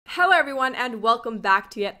Hello everyone and welcome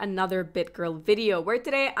back to yet another BitGirl video where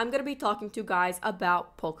today I'm going to be talking to you guys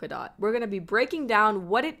about Polkadot. We're going to be breaking down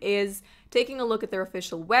what it is, taking a look at their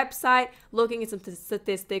official website, looking at some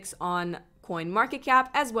statistics on CoinMarketCap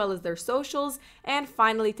as well as their socials, and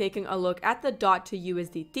finally taking a look at the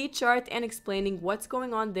DOTUSD chart and explaining what's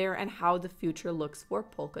going on there and how the future looks for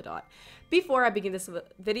Polkadot. Before I begin this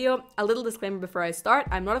video, a little disclaimer before I start.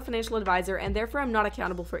 I'm not a financial advisor and therefore I'm not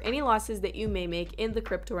accountable for any losses that you may make in the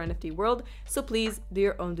crypto or NFT world, so please do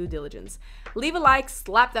your own due diligence. Leave a like,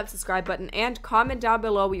 slap that subscribe button, and comment down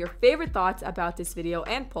below what your favorite thoughts about this video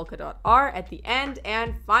and Polkadot are at the end.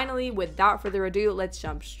 And finally, without further ado, let's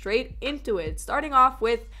jump straight into it, starting off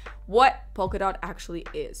with what Polkadot actually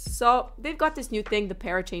is. So they've got this new thing, the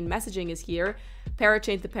parachain messaging is here.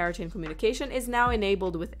 Parachain to parachain communication is now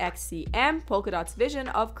enabled with XCM. Polkadot's vision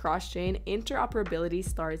of cross-chain interoperability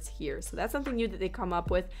starts here. So that's something new that they come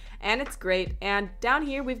up with, and it's great. And down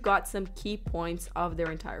here, we've got some key points of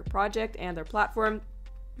their entire project and their platform.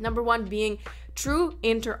 Number one being true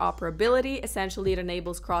interoperability. Essentially, it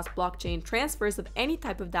enables cross-blockchain transfers of any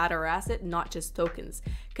type of data or asset, not just tokens.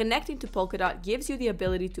 Connecting to Polkadot gives you the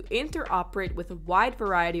ability to interoperate with a wide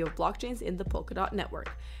variety of blockchains in the Polkadot network.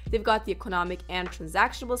 They've got the economic and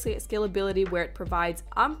transactional scalability, where it provides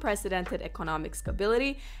unprecedented economic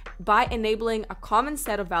scalability by enabling a common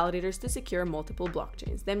set of validators to secure multiple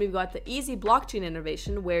blockchains. Then we've got the easy blockchain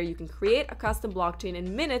innovation, where you can create a custom blockchain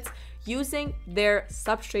in minutes using their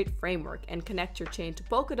substrate framework and connect your chain to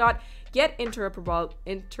Polkadot, get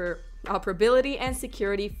interoperability and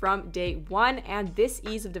security from day one, and this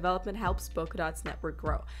ease of development helps Polkadot's network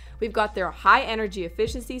grow. We've got their high energy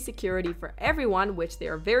efficiency security for everyone, which they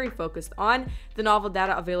are very focused on. The novel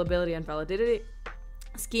data availability and validity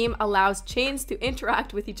scheme allows chains to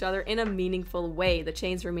interact with each other in a meaningful way. The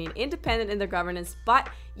chains remain independent in their governance but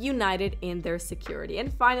united in their security.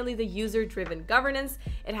 And finally, the user-driven governance.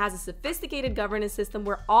 It has a sophisticated governance system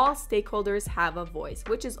where all stakeholders have a voice,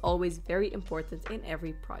 which is always very important in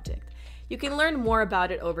every project. You can learn more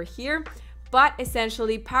about it over here. But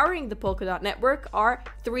essentially, powering the Polkadot network are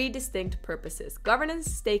three distinct purposes: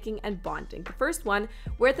 governance, staking, and bonding. The first one,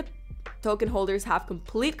 where the token holders have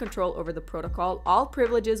complete control over the protocol. All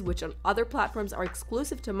privileges which on other platforms are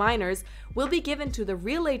exclusive to miners will be given to the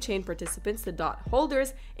relay chain participants, the DOT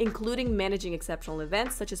holders, including managing exceptional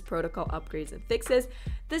events such as protocol upgrades and fixes.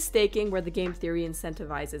 The staking, where the game theory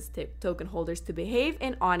incentivizes token holders to behave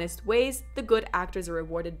in honest ways. The good actors are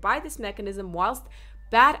rewarded by this mechanism, whilst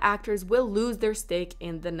bad actors will lose their stake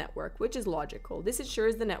in the network, which is logical. This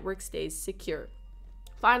ensures the network stays secure.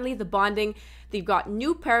 Finally, the bonding. They've got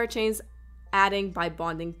new parachains adding by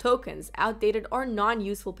bonding tokens. Outdated or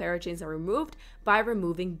non-useful parachains are removed by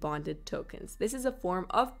removing bonded tokens. This is a form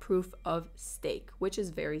of proof of stake, which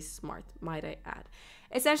is very smart, might I add.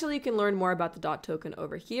 Essentially, you can learn more about the DOT token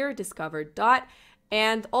over here, discover DOT,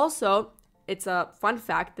 and also it's a fun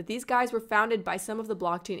fact that these guys were founded by some of the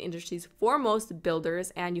blockchain industry's foremost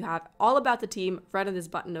builders, and you have all about the team right on this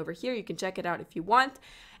button over here. You can check it out if you want.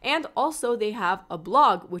 And also they have a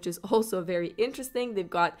blog, which is also very interesting. They've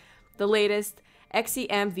got the latest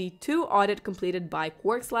XCM v2 audit completed by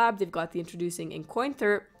Quarks Lab. They've got the introducing in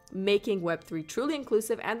Cointer, making Web3 truly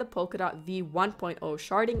inclusive, and the Polkadot v1.0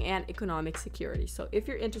 sharding and economic security. So if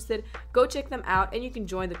you're interested, go check them out, and you can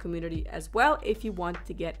join the community as well if you want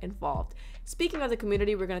to get involved. Speaking of the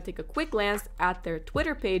community, we're going to take a quick glance at their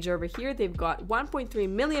Twitter page over here. They've got 1.3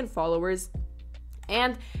 million followers,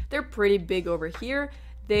 and they're pretty big over here.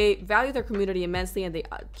 They value their community immensely, and they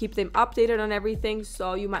keep them updated on everything,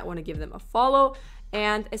 so you might want to give them a follow.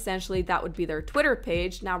 And essentially, that would be their Twitter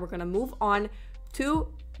page. Now we're going to move on to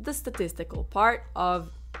the statistical part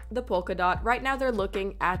of the Polkadot. Right now, they're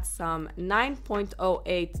looking at some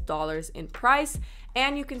 $9.08 in price,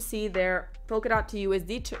 and you can see their Polkadot to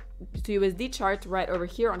USD chart right over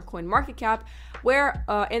here on CoinMarketCap, where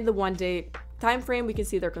in the one-day time frame, we can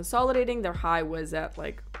see they're consolidating. Their high was at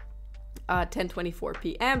like 10:24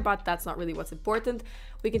 p.m., but that's not really what's important.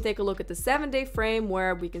 We can take a look at the 7-day frame,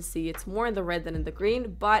 where we can see it's more in the red than in the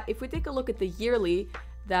green. But if we take a look at the yearly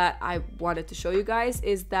that I wanted to show you guys,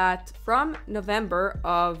 is that from November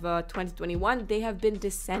of 2021, they have been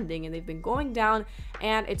descending and they've been going down,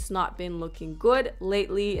 and it's not been looking good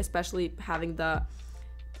lately, especially having the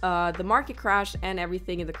market crash and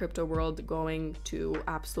everything in the crypto world going to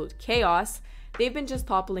absolute chaos. They've been just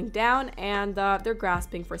toppling down, and they're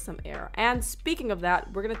grasping for some air. And speaking of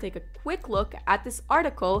that, we're going to take a quick look at this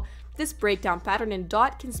article. This breakdown pattern in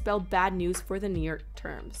DOT can spell bad news for the near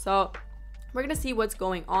term. So we're going to see what's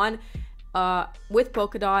going on with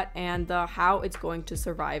Polkadot and how it's going to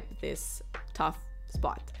survive this tough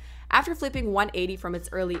spot. After flipping 180 from its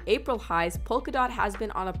early April highs, Polkadot has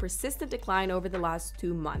been on a persistent decline over the last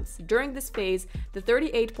 2 months. During this phase, the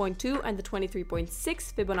 38.2 and the 23.6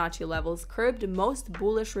 Fibonacci levels curbed most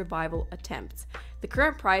bullish revival attempts. The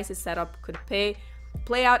current price is set up could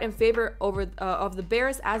play out in favor of the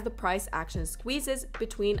bears as the price action squeezes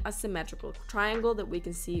between a symmetrical triangle that we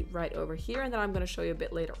can see right over here, and that I'm going to show you a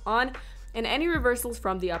bit later on. And any reversals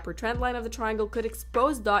from the upper trend line of the triangle could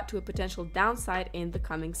expose DOT to a potential downside in the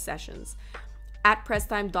coming sessions. At press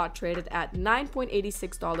time, DOT traded at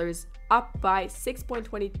 $9.86, up by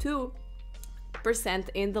 6.22%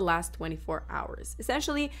 in the last 24 hours.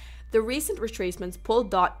 Essentially, the recent retracements pulled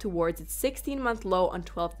DOT towards its 16-month low on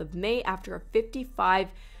 12th of May after a 55%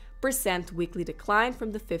 weekly decline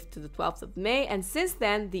from the 5th to the 12th of May, and since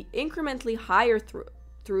then, the incrementally higher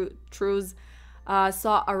truths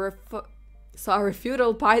saw a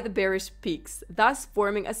refutal by the bearish peaks, thus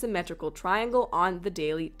forming a symmetrical triangle on the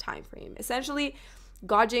daily time frame. Essentially,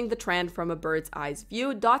 gauging the trend from a bird's eyes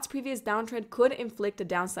view, DOT's previous downtrend could inflict a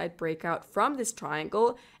downside breakout from this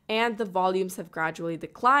triangle, and the volumes have gradually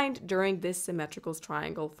declined during this symmetrical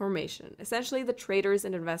triangle formation. Essentially, the traders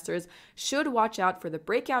and investors should watch out for the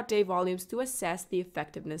breakout day volumes to assess the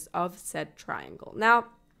effectiveness of said triangle. Now,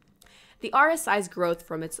 the RSI's growth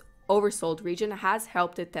from its oversold region has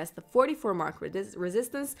helped it test the 44 mark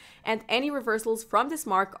resistance, and any reversals from this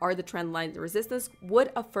mark or the trend line resistance would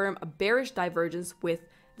affirm a bearish divergence with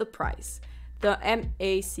the price. The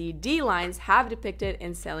MACD lines have depicted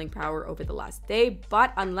in selling power over the last day,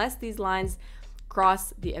 but unless these lines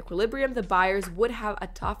cross the equilibrium, the buyers would have a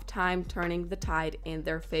tough time turning the tide in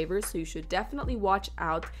their favor. So you should definitely watch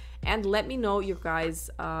out, and let me know your guys'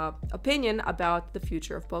 opinion about the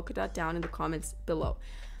future of Polkadot down in the comments below.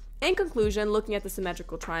 In conclusion, looking at the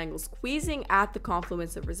symmetrical triangle squeezing at the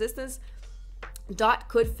confluence of resistance, DOT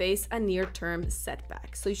could face a near-term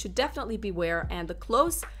setback. So you should definitely beware, and the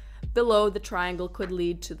close below the triangle could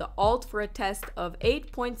lead to the alt for a test of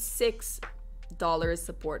 $8.6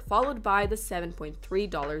 support, followed by the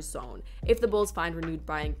 $7.3 zone. If the bulls find renewed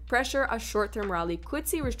buying pressure, a short-term rally could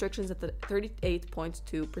see restrictions at the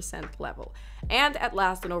 38.2% level. And at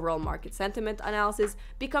last, an overall market sentiment analysis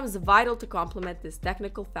becomes vital to complement these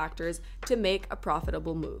technical factors to make a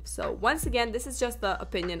profitable move. So once again, this is just the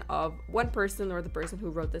opinion of one person, or the person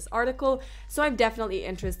who wrote this article. So I'm definitely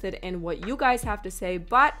interested in what you guys have to say.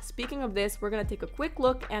 But speaking of this, we're going to take a quick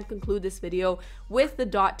look and conclude this video with the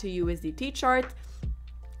DOT to USDT chart.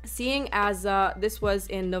 Seeing as this was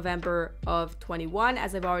in November of 21,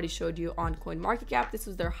 as I've already showed you on CoinMarketCap, this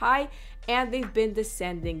was their high, and they've been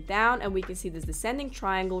descending down, and we can see this descending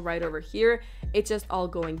triangle right over here. It's just all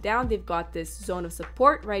going down. They've got this zone of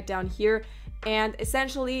support right down here, and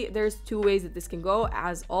essentially there's two ways that this can go,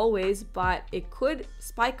 as always, but it could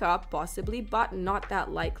spike up possibly, but not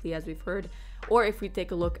that likely, as we've heard. Or if we take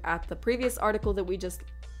a look at the previous article that we just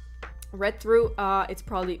read through, it's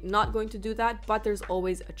probably not going to do that, but there's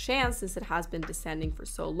always a chance since it has been descending for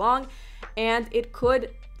so long, and it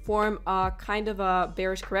could form a kind of a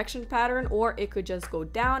bearish correction pattern, or it could just go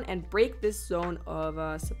down and break this zone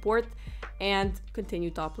of support and continue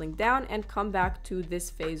toppling down and come back to this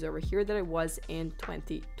phase over here that it was in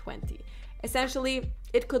 2020. Essentially,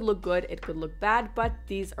 it could look good, it could look bad, but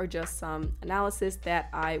these are just some analysis that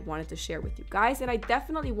I wanted to share with you guys, and I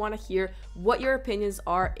definitely want to hear what your opinions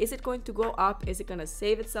are. Is it going to go up? Is it going to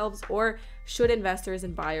save itself? Or should investors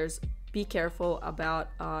and buyers be careful about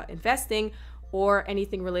investing or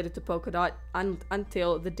anything related to Polkadot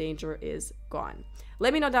until the danger is gone?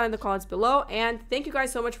 Let me know down in the comments below, and thank you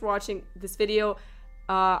guys so much for watching this video.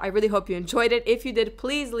 I really hope you enjoyed it. If you did,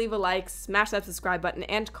 please leave a like, smash that subscribe button,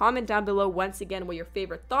 and comment down below once again what your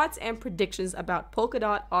favorite thoughts and predictions about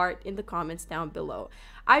Polkadot are in the comments down below.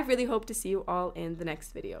 I really hope to see you all in the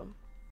next video.